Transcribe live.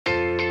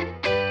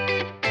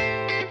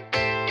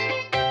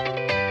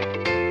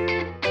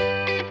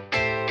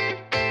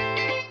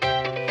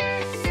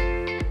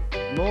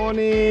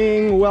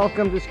morning.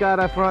 Welcome to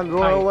Skydive Front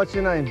Row. Hi. What's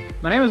your name?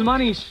 My name is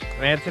Manish.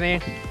 Anthony.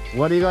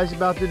 What are you guys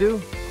about to do?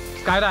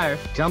 Skydive.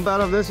 Jump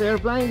out of this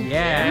airplane?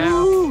 Yeah.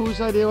 Ooh,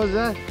 whose idea was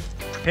that?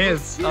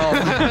 His. Oh.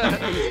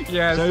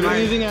 Yes. So if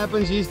anything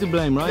happens, he's to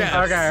blame, right? Yes.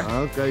 Okay.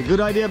 Okay. Good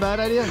idea, bad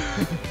idea?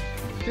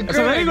 It's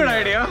a very good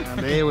idea.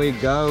 There we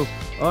go.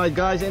 Alright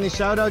guys, any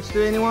shout outs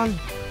to anyone?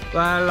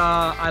 Well,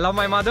 I love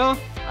my mother,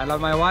 I love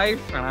my wife,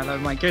 and I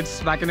love my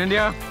kids back in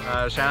India.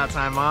 Shout out to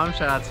my mom,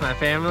 shout out to my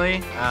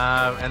family,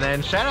 and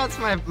then shout out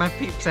to my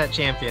peeps at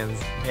Champions.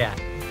 Yeah.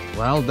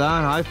 Well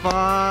done, high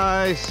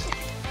fives.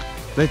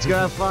 Let's go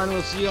have fun,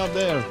 we'll see you up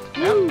there.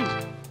 Woo.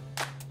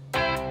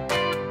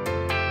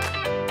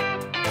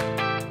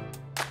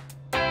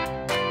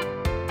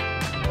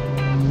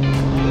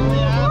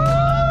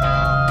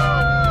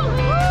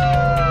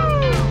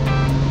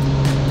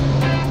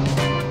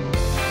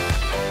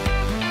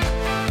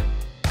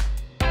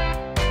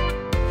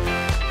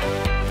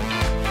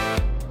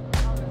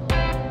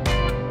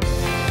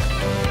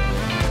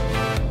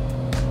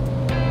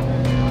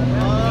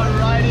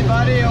 Alrighty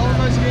buddy,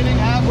 almost getting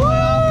halfway up.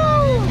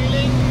 How are you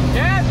feeling?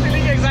 Yeah,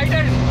 feeling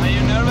excited. Are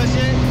you nervous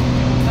yet?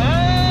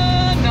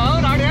 No,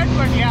 not yet,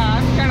 but yeah,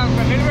 I'm kind of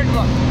a little bit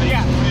more. But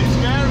yeah, Are you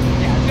scared?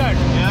 yeah, good.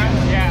 Yeah?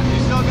 Yeah.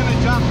 You're still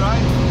gonna jump,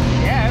 right?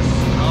 Yes.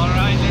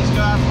 Alright, let's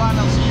go have fun.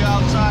 I'll see you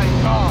outside.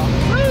 Oh.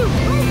 Woo.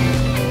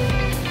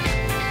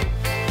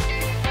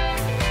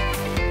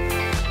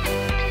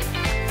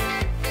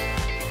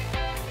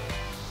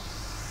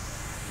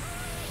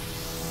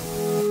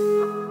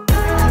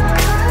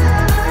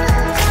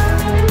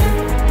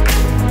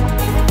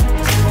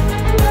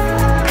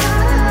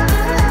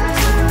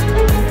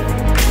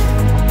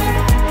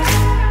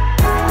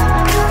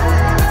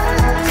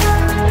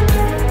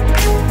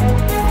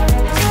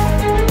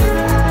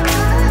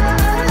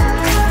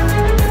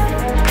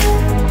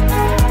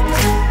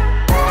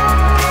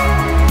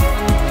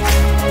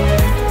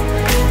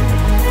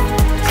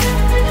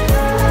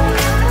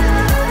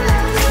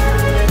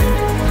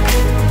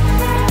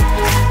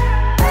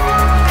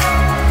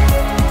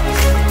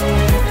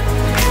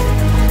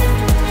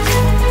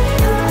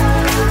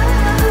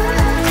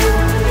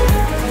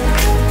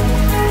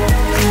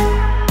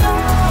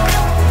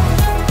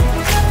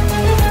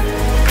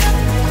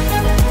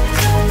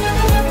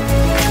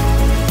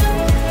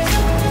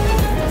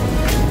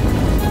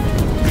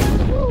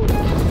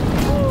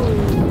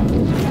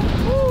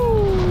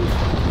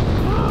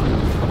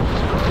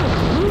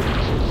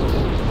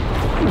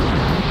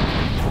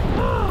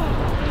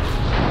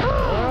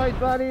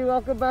 Buddy,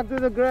 welcome back to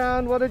the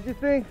ground. What did you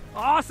think?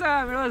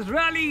 Awesome. It was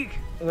really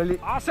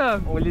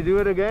awesome. Will you do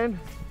it again?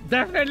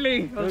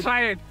 Definitely. I'll Good.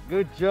 try it.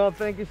 Good job.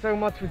 Thank you so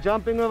much for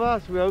jumping with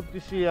us. We hope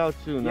to see you out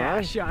soon. Yeah,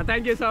 eh? sure.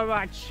 Thank you so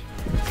much.